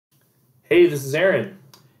Hey, this is Aaron.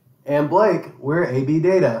 And Blake, we're AB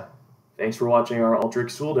Data. Thanks for watching our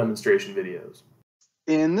Alteryx tool demonstration videos.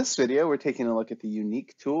 In this video, we're taking a look at the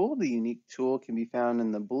unique tool. The unique tool can be found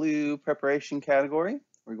in the blue preparation category.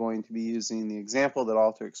 We're going to be using the example that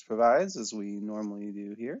Alteryx provides, as we normally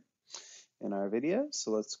do here in our video.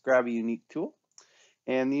 So let's grab a unique tool.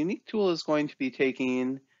 And the unique tool is going to be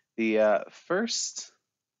taking the first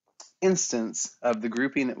instance of the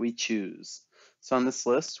grouping that we choose. So on this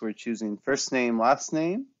list, we're choosing first name, last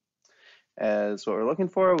name as what we're looking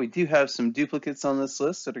for. We do have some duplicates on this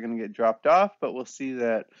list that are going to get dropped off, but we'll see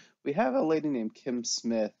that we have a lady named Kim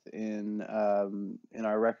Smith in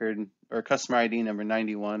our record, or customer ID number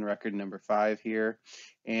 91, record number 5 here.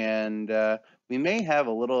 And we may have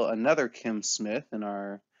another Kim Smith in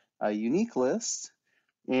our unique list.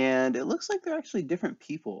 And it looks like they're actually different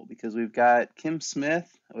people, because we've got Kim Smith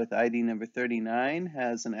with ID number 39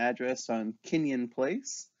 has an address on Kenyon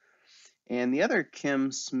Place. And the other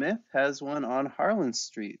Kim Smith has one on Harlan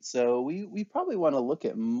Street. So we probably want to look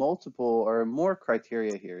at multiple or more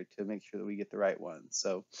criteria here to make sure that we get the right one.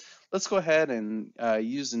 So let's go ahead and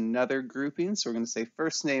use another grouping. So we're going to say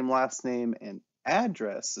first name, last name, and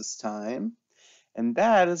address this time. And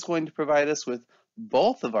that is going to provide us with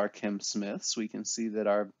both of our Kim Smiths. We can see that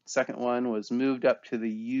our second one was moved up to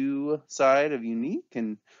the U side of unique.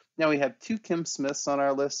 And now we have two Kim Smiths on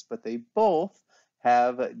our list, but they both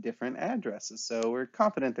have different addresses. So we're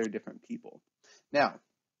confident they're different people. Now,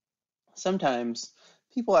 sometimes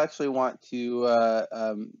people actually want to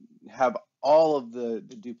have all of the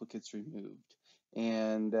duplicates removed.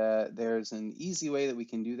 And there's an easy way that we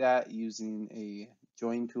can do that using a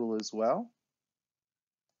join tool as well.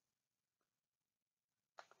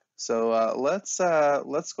 So let's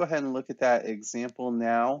go ahead and look at that example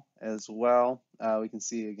now as well. We can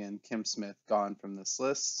see again Kim Smith gone from this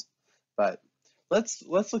list, but let's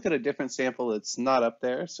look at a different sample that's not up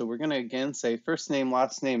there. So we're going to again say first name,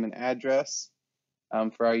 last name, and address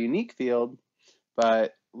for our unique field.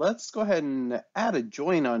 But let's go ahead and add a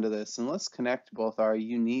join onto this, and let's connect both our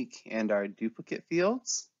unique and our duplicate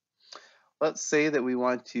fields. Let's say that we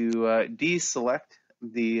want to deselect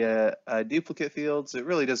the duplicate fields. It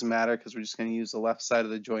really doesn't matter because we're just going to use the left side of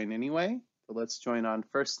the join anyway. So let's join on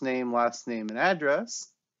first name, last name, and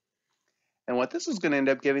address. And what this is going to end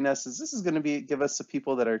up giving us is this is going to give us the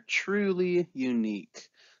people that are truly unique.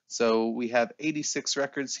 So we have 86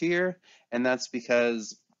 records here, and that's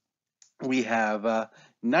because we have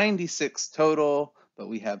 96 total, but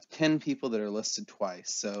we have 10 people that are listed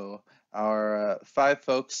twice. So our 5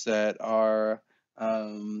 folks that are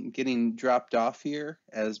getting dropped off here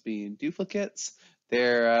as being duplicates,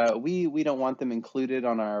 we don't want them included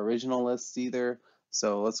on our original list either.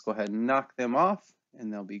 So let's go ahead and knock them off,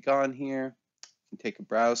 and they'll be gone here. You can take a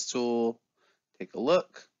browse tool, take a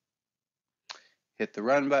look, hit the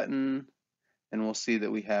run button, and we'll see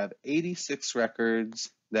that we have 86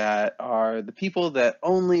 records that are the people that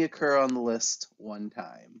only occur on the list one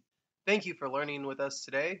time. Thank you for learning with us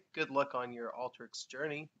today. Good luck on your Alteryx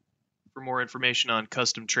journey. For more information on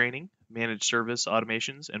custom training, managed service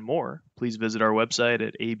automations, and more, please visit our website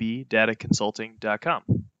at abdataconsulting.com.